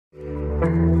Hi,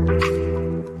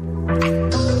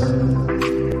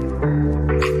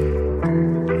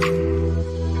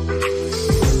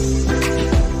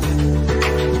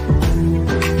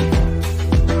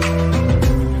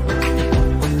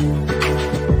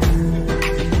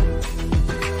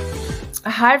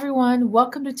 everyone.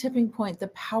 Welcome to Tipping Point, the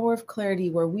power of clarity,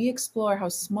 where we explore how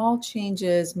small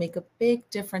changes make a big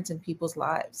difference in people's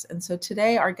lives. And so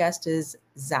today, our guest is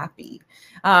Zappy.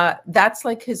 That's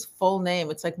like his full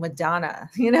name. It's like Madonna.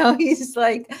 He's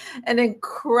like an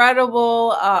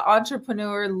incredible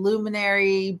entrepreneur,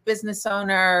 luminary, business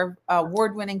owner,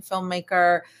 award-winning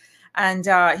filmmaker. And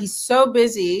he's so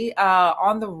busy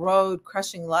on the road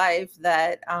crushing life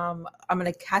that I'm going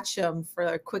to catch him for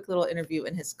a quick little interview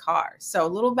in his car. So a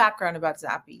little background about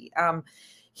Zappy.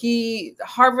 He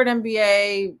Harvard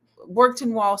MBA, worked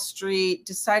in Wall Street,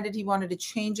 decided he wanted to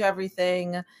change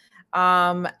everything,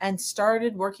 and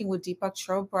started working with Deepak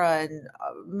Chopra and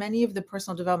many of the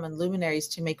personal development luminaries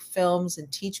to make films and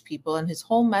teach people. And his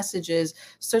whole message is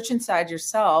search inside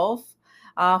yourself.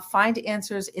 Find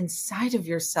answers inside of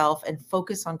yourself and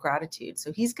focus on gratitude.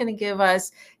 So he's going to give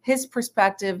us his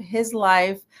perspective, his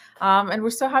life, and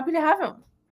we're so happy to have him.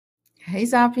 Hey,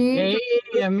 Zappy.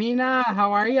 Hey, Amina,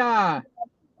 how are ya?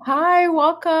 Hi,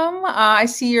 welcome. I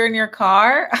see you're in your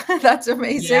car. That's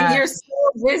amazing. Yeah. You're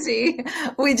so busy.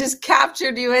 We just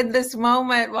captured you in this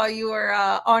moment while you were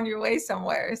on your way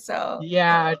somewhere. So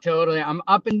Yeah, totally. I'm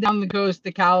up and down the coast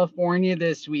of California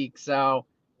this week, so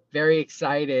very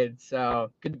excited.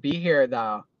 So good to be here,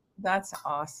 though. that's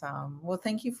awesome. Well,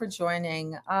 thank you for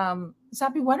joining.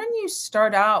 Zappy, why don't you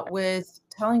start out with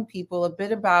telling people a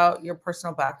bit about your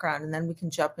personal background, and then we can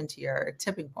jump into your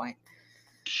tipping point.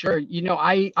 Sure.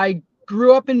 I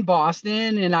grew up in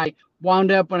Boston, and I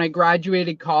wound up when I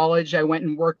graduated college, I went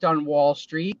and worked on Wall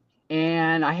Street,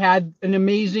 and I had an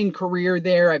amazing career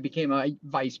there. I became a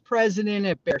vice president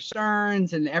at Bear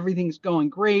Stearns, and everything's going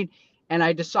great. And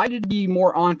I decided to be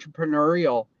more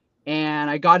entrepreneurial, and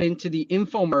I got into the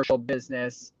infomercial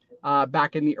business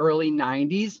back in the early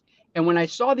 90s. And when I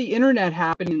saw the internet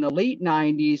happen in the late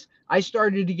 90s, I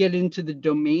started to get into the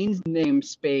domain name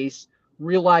space,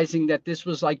 realizing that this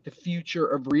was like the future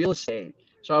of real estate.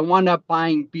 So I wound up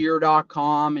buying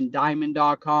beer.com and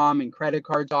diamond.com and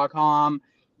creditcards.com,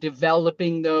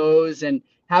 developing those and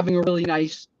having a really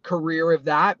nice career of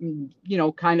that. And,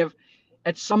 kind of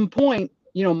at some point,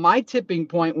 my tipping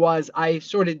point was I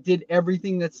sort of did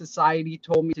everything that society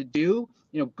told me to do.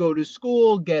 Go to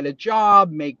school, get a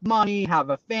job, make money,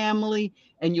 have a family,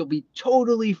 and you'll be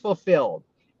totally fulfilled.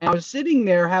 And I was sitting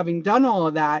there having done all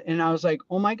of that, and I was like,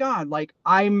 oh my God, like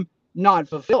I'm not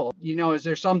fulfilled. Is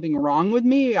there something wrong with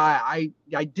me? I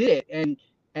did it,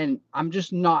 and I'm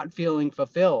just not feeling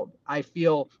fulfilled. I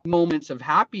feel moments of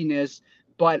happiness,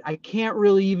 but I can't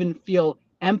really even feel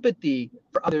empathy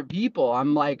for other people.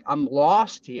 I'm like, I'm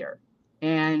lost here.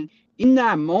 And in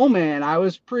that moment, I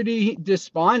was pretty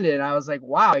despondent. I was like,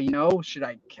 wow, should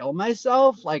I kill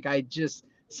myself? Like,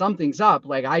 something's up.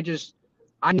 Like,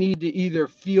 I need to either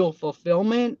feel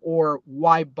fulfillment, or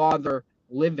why bother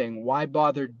living? Why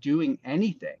bother doing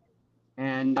anything?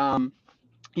 And,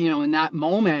 in that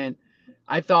moment,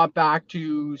 I thought back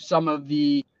to some of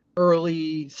the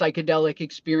early psychedelic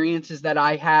experiences that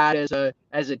I had as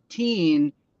a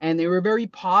teen, and they were very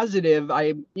positive.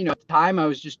 At the time I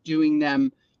was just doing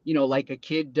them, like a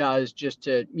kid does, just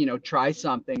to, try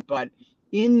something. But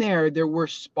in there were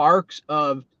sparks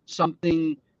of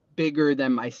something bigger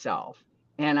than myself.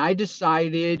 And I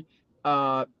decided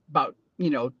about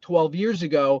 12 years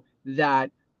ago that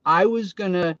I was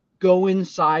gonna go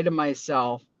inside of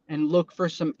myself and look for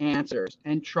some answers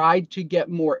and try to get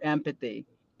more empathy.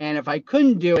 And if I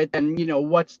couldn't do it, then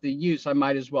what's the use? I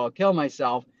might as well kill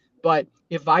myself. But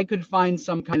if I could find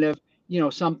some kind of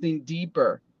something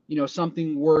deeper,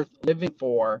 something worth living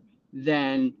for,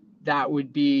 then that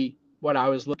would be what I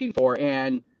was looking for.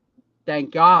 And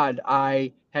thank God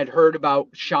I had heard about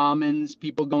shamans,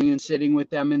 people going and sitting with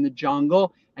them in the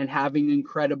jungle and having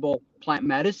incredible plant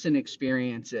medicine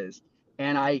experiences.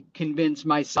 And I convinced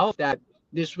myself that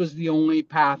this was the only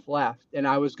path left, and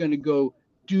I was going to go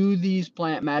do these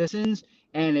plant medicines.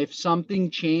 And if something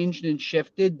changed and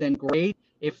shifted, then great.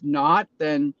 If not,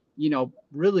 then,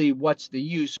 really, what's the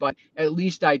use? But at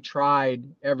least I tried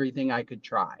everything I could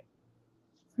try.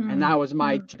 And that was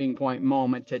my tipping point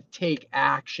moment to take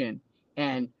action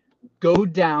and go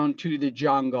down to the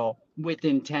jungle with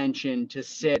intention to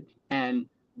sit and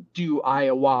do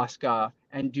ayahuasca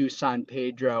and do San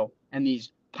Pedro and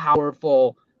these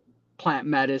powerful plant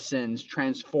medicines,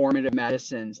 transformative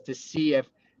medicines, to see if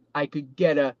I could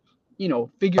get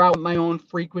figure out what my own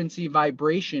frequency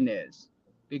vibration is.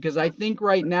 Because I think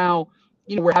right now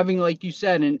we're having, like you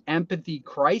said, an empathy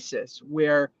crisis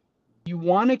where you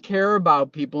want to care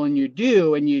about people and you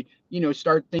do, and you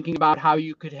start thinking about how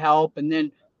you could help, and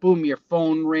then boom, your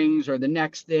phone rings or the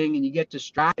next thing and you get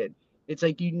distracted. It's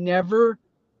like you never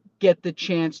get the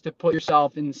chance to put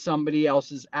yourself in somebody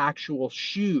else's actual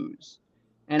shoes.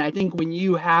 And I think when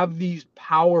you have these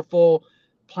powerful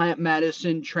plant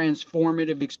medicine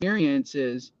transformative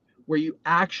experiences where you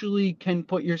actually can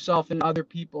put yourself in other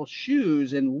people's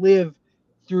shoes and live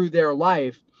through their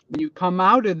life, when you come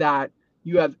out of that,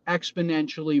 you have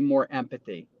exponentially more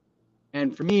empathy.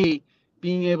 And for me,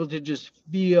 being able to just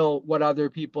feel what other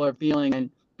people are feeling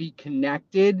and be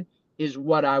connected is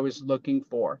what I was looking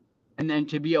for. And then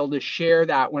to be able to share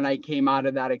that when I came out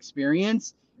of that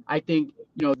experience, I think,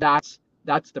 that's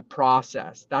the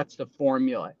process. That's the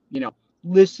formula.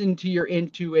 Listen to your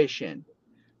intuition,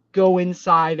 go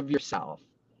inside of yourself,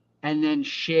 and then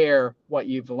share what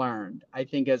you've learned. I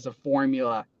think as a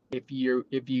formula, if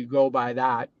you go by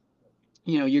that,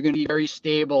 you're going to be very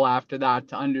stable after that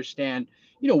to understand,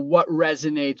 what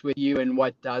resonates with you and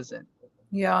what doesn't.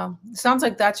 Yeah. Sounds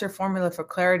like that's your formula for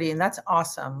clarity. And that's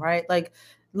awesome, right? Like,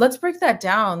 let's break that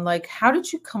down. Like, how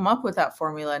did you come up with that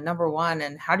formula, number one,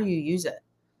 and how do you use it?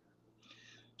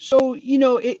 So,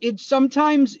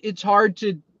 sometimes it's hard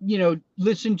to,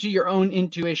 listen to your own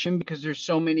intuition because there's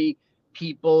so many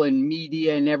people and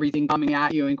media and everything coming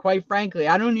at you. And quite frankly,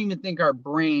 I don't even think our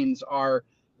brains are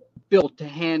built to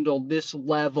handle this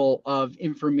level of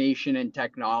information and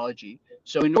technology.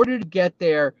 So in order to get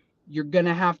there, you're going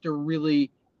to have to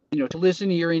really, to listen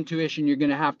to your intuition, you're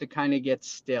going to have to kind of get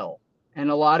still.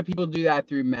 And a lot of people do that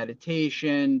through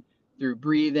meditation, through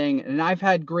breathing. And I've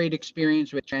had great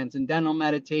experience with transcendental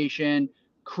meditation,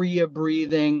 Kriya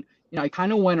breathing. I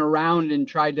kind of went around and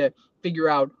tried to figure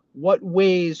out what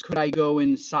ways could I go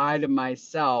inside of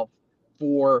myself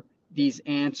for these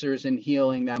answers and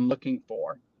healing that I'm looking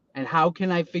for, and how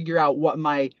can I figure out what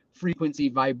my frequency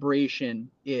vibration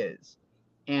is.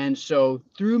 And so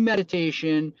through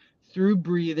meditation, through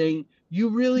breathing, you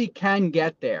really can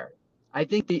get there. I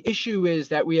think the issue is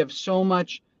that we have so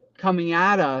much coming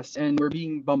at us and we're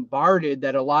being bombarded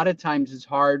that a lot of times it's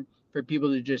hard for people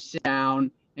to just sit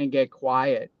down and get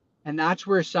quiet. And that's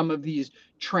where some of these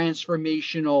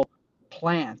transformational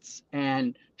plants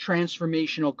and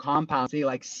transformational compounds, they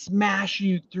like smash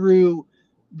you through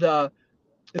the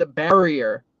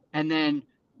barrier. And then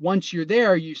once you're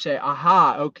there, you say,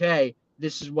 aha, okay,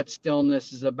 this is what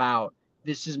stillness is about.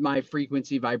 This is my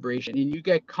frequency vibration. And you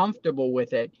get comfortable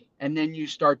with it. And then you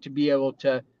start to be able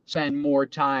to spend more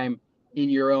time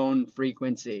in your own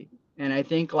frequency. And I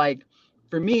think, like,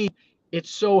 for me,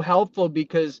 it's so helpful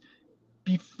because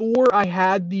before I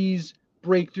had these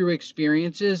breakthrough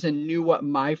experiences and knew what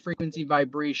my frequency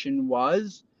vibration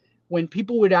was, when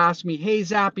people would ask me, hey,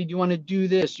 Zappy, do you want to do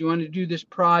this? Do you want to do this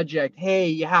project? Hey,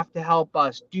 you have to help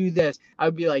us do this. I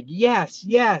would be like, yes,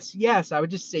 yes, yes. I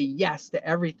would just say yes to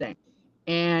everything.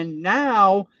 And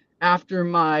now, after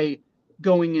my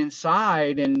going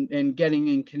inside and getting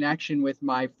in connection with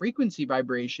my frequency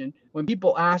vibration, when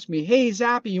people ask me, hey,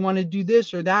 Zappy, you want to do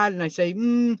this or that? And I say,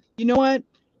 you know what?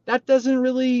 That doesn't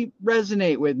really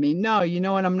resonate with me. No, you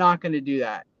know what? I'm not going to do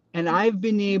that. And I've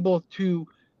been able to,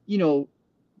 you know,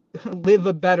 live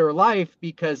a better life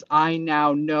because I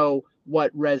now know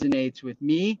what resonates with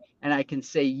me and I can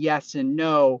say yes and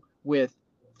no with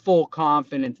full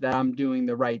confidence that I'm doing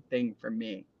the right thing for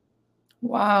me.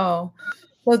 Wow.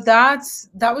 So that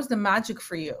was the magic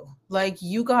for you. Like,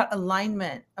 you got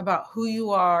alignment about who you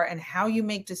are and how you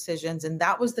make decisions, and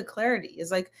that was the clarity.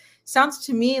 Is like, sounds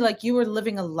to me like you were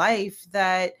living a life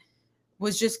that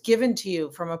was just given to you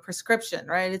from a prescription,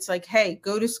 right? It's like, hey,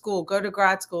 go to school, go to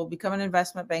grad school, become an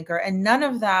investment banker, and none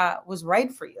of that was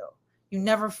right for you. You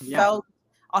never Yeah. felt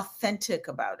authentic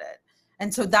about it.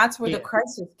 And so that's where the Yeah.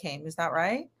 crisis came. Is that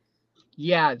right?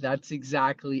 Yeah, that's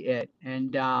exactly it.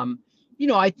 And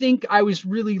I think I was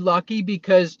really lucky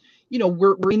because,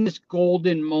 we're in this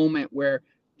golden moment where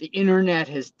the internet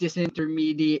has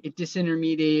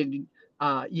disintermediated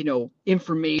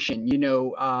information,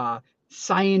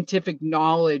 scientific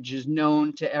knowledge is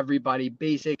known to everybody,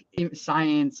 basic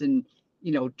science, and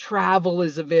travel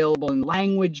is available and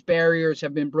language barriers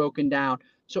have been broken down.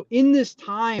 So in this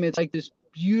time, it's like this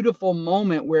beautiful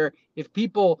moment where if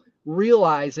people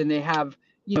realize and they have,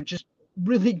 just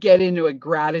really get into a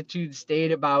gratitude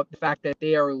state about the fact that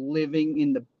they are living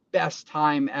in the best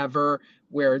time ever,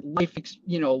 where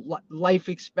life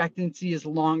expectancy is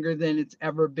longer than it's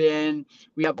ever been.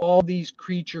 We have all these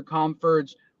creature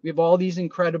comforts, we have all these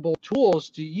incredible tools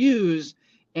to use,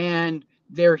 and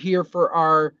they're here for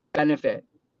our benefit.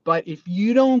 But if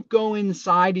you don't go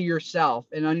inside of yourself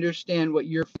and understand what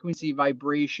your frequency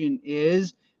vibration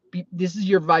is, this is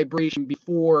your vibration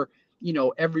before,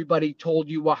 everybody told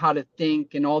you how to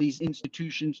think and all these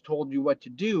institutions told you what to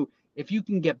do. If you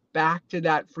can get back to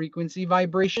that frequency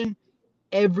vibration,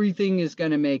 everything is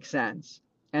going to make sense.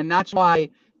 And that's why,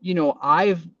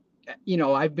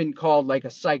 I've been called like a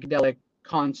psychedelic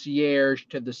concierge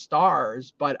to the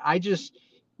stars, but I just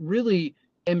really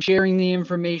am sharing the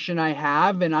information I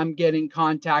have, and I'm getting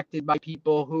contacted by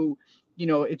people who,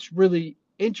 it's really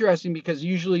interesting because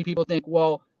usually people think,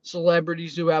 well,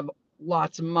 celebrities who have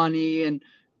lots of money and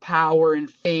power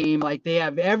and fame, like they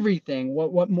have everything.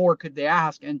 What more could they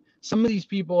ask? And some of these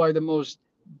people are the most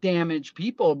damaged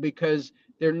people because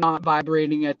they're not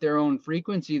vibrating at their own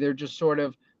frequency. They're just sort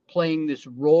of playing this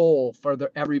role for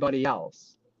everybody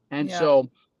else. And Yeah. so,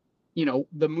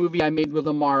 the movie I made with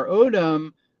Lamar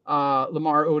Odom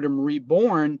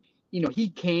Reborn, he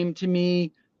came to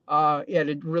me at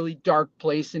a really dark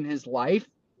place in his life,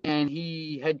 and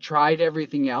he had tried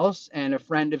everything else. And a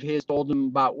friend of his told him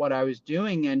about what I was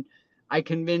doing, and I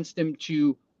convinced him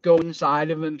to go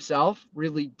inside of himself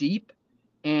really deep,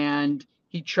 and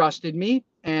he trusted me.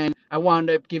 And I wound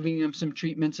up giving him some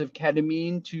treatments of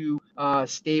ketamine to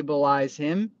stabilize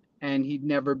him. And he'd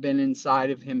never been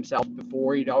inside of himself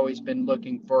before. He'd always been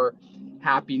looking for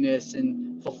happiness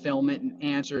and fulfillment and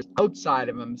answers outside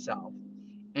of himself.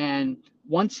 And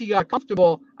once he got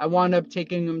comfortable, I wound up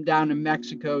taking him down to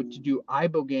Mexico to do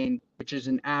ibogaine, which is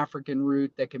an African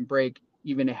root that can break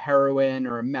even a heroin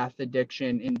or a meth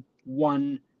addiction in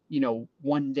one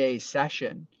day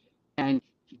session. And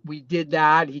we did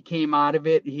that. He came out of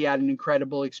it. He had an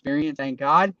incredible experience, thank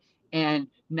God. And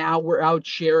now we're out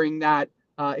sharing that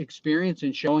experience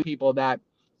and showing people that,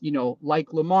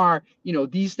 like Lamar,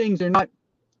 these things are not,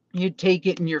 you take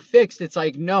it and you're fixed. It's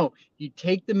like, no, you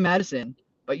take the medicine,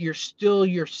 but you're still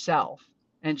yourself.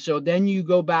 And so then you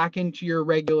go back into your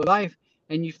regular life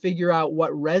and you figure out what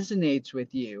resonates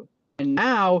with you. And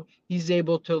now he's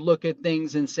able to look at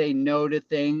things and say no to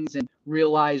things and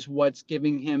realize what's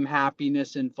giving him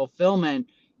happiness and fulfillment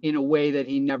in a way that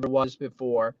he never was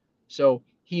before. So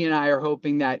he and I are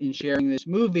hoping that in sharing this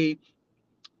movie,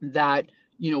 that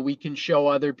we can show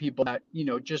other people that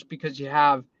just because you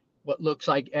have what looks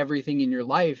like everything in your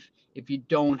life, if you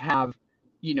don't have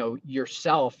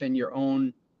yourself and your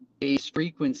own base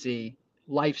frequency,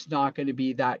 life's not going to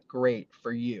be that great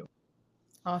for you.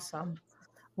 Awesome.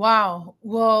 Wow.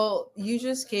 Well, you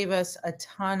just gave us a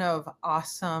ton of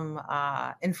awesome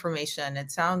information. It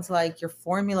sounds like your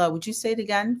formula. Would you say it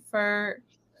again for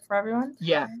everyone?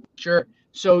 Yeah, sure.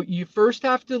 So you first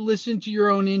have to listen to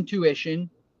your own intuition.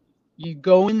 You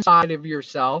go inside of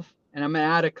yourself, and I'm going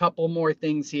to add a couple more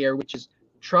things here, which is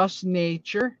trust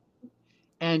nature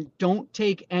and don't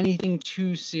take anything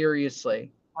too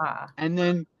seriously. Ah, And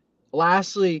then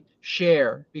lastly,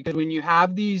 share, because when you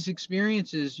have these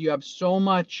experiences, you have so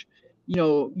much,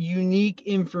 unique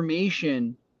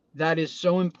information that is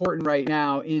so important right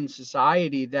now in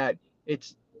society that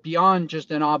it's beyond just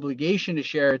an obligation to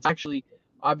share. It's actually,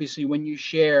 obviously, when you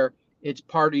share, it's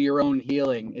part of your own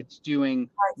healing. It's doing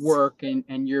nice. work,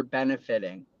 and you're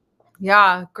benefiting.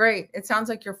 Yeah, great. It sounds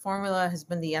like your formula has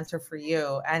been the answer for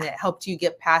you and it helped you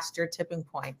get past your tipping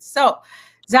point. So,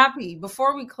 Zappy,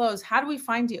 before we close, how do we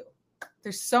find you?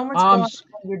 There's so much going on.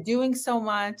 You're doing so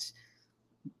much.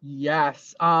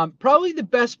 Yes. Probably the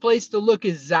best place to look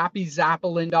is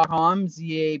zappyzappolin.com,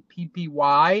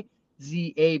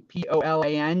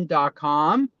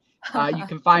 ZappyZappolin.com. You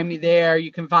can find me there.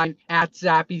 You can find at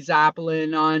Zappy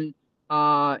Zappolin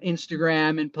on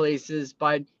Instagram and places.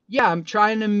 But yeah, I'm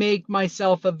trying to make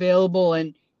myself available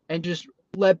and just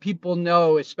let people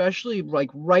know, especially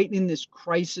like right in this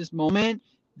crisis moment,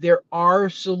 there are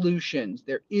solutions.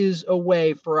 There is a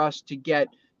way for us to get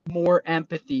more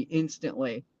empathy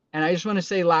instantly. And I just want to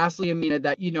say lastly, Amina,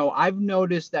 that, I've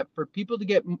noticed that for people to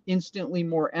get instantly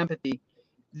more empathy,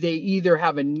 they either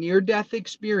have a near-death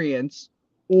experience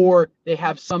or they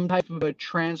have some type of a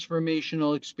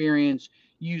transformational experience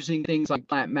using things like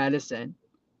plant medicine.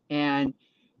 And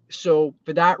so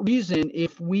for that reason,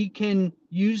 if we can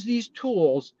use these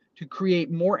tools to create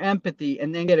more empathy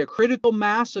and then get a critical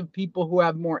mass of people who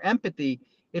have more empathy,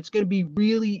 it's going to be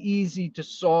really easy to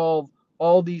solve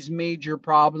all these major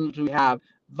problems we have: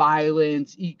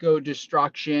 violence, eco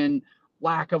destruction,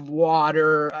 lack of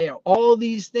water, all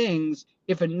these things.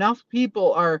 If enough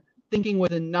people are thinking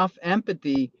with enough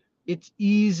empathy, it's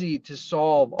easy to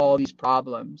solve all these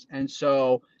problems. And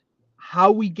so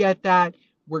how we get that,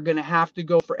 we're going to have to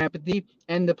go for empathy.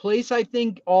 And the place I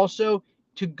think also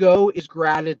to go is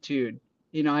gratitude.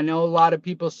 I know a lot of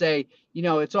people say,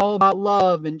 it's all about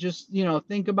love and just,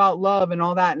 think about love and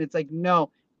all that. And it's like,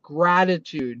 no,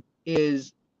 gratitude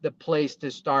is the place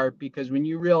to start, because when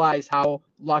you realize how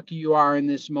lucky you are in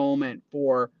this moment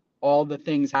for all the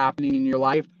things happening in your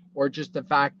life, or just the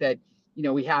fact that,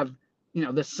 we have,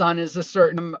 the sun is a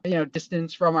certain,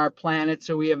 distance from our planet.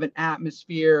 So we have an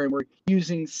atmosphere, and we're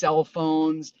using cell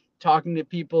phones, talking to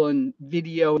people in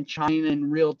video in China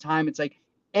in real time. It's like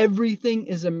everything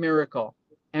is a miracle,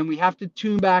 and we have to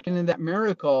tune back into that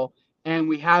miracle. And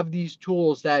we have these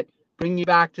tools that bring you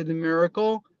back to the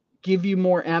miracle, give you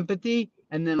more empathy,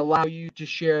 and then allow you to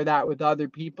share that with other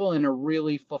people in a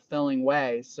really fulfilling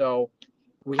way. So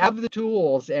we have the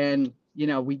tools, and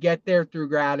we get there through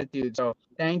gratitude. So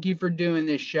thank you for doing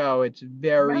this show. It's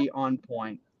very on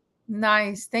point.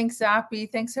 Nice. Thanks,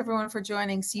 Zappy. Thanks everyone for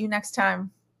joining. See you next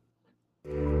time.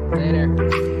 Later.